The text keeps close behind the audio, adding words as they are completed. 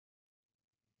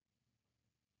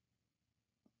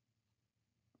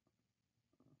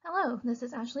Hello, this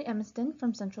is Ashley Emiston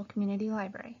from Central Community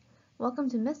Library. Welcome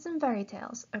to Myths and Fairy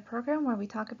Tales, a program where we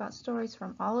talk about stories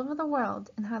from all over the world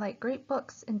and highlight great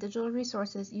books and digital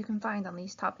resources you can find on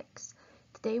these topics.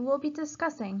 Today we'll be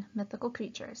discussing mythical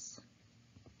creatures.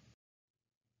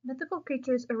 Mythical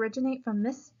creatures originate from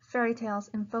myths, fairy tales,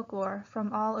 and folklore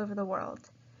from all over the world.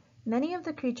 Many of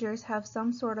the creatures have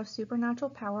some sort of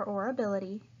supernatural power or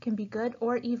ability, can be good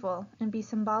or evil, and be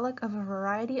symbolic of a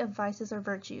variety of vices or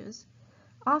virtues.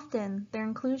 Often, their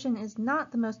inclusion is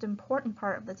not the most important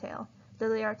part of the tale, though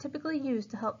they are typically used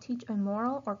to help teach a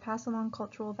moral or pass along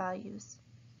cultural values.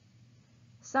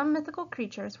 Some mythical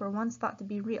creatures were once thought to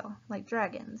be real, like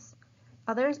dragons.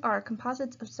 Others are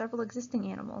composites of several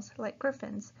existing animals, like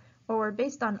griffins, or were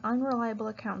based on unreliable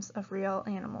accounts of real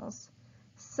animals.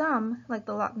 Some, like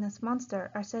the Loch Ness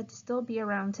Monster, are said to still be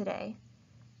around today.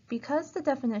 Because the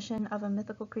definition of a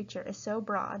mythical creature is so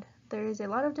broad, there is a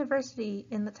lot of diversity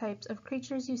in the types of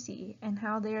creatures you see and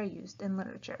how they are used in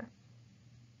literature.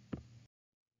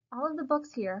 All of the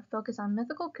books here focus on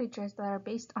mythical creatures that are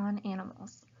based on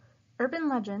animals. Urban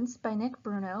Legends by Nick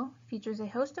Bruno features a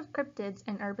host of cryptids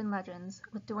and urban legends,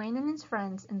 with Dwayne and his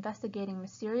friends investigating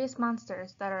mysterious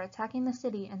monsters that are attacking the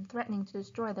city and threatening to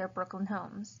destroy their Brooklyn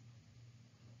homes.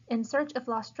 In Search of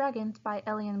Lost Dragons by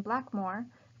Elian Blackmore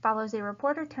follows a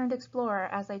reporter-turned-explorer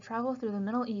as they travel through the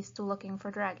Middle East looking for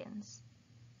dragons.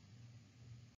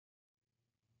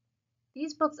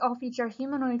 These books all feature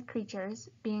humanoid creatures,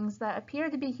 beings that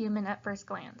appear to be human at first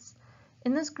glance.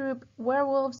 In this group,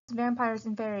 werewolves, vampires,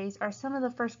 and fairies are some of the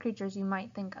first creatures you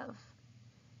might think of.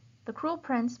 The Cruel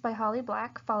Prince by Holly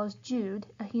Black follows Jude,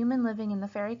 a human living in the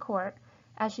fairy court,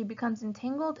 as she becomes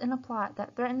entangled in a plot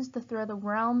that threatens to throw the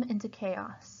realm into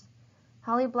chaos.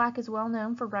 Holly Black is well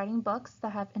known for writing books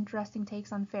that have interesting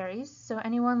takes on fairies, so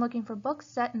anyone looking for books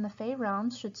set in the Fae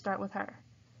realms should start with her.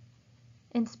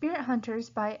 In Spirit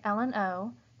Hunters by Ellen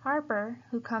O., Harper,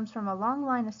 who comes from a long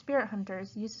line of spirit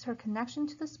hunters, uses her connection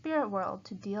to the spirit world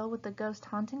to deal with the ghost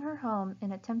haunting her home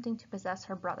and attempting to possess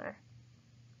her brother.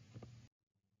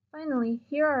 Finally,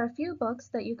 here are a few books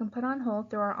that you can put on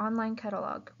hold through our online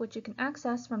catalog, which you can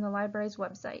access from the library's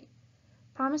website.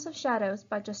 Promise of Shadows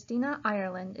by Justina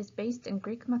Ireland is based in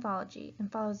Greek mythology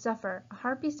and follows Zephyr, a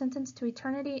harpy sentenced to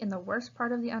eternity in the worst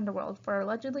part of the underworld for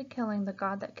allegedly killing the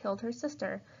god that killed her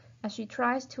sister, as she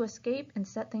tries to escape and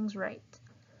set things right.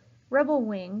 Rebel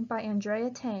Wing by Andrea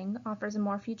Tang offers a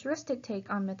more futuristic take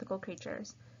on mythical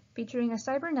creatures, featuring a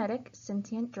cybernetic,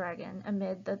 sentient dragon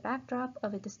amid the backdrop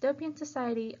of a dystopian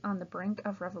society on the brink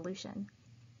of revolution.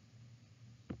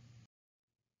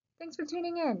 Thanks for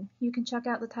tuning in. You can check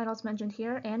out the titles mentioned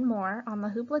here and more on the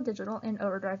Hoopla Digital and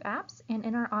Overdrive apps and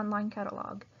in our online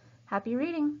catalog. Happy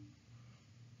reading!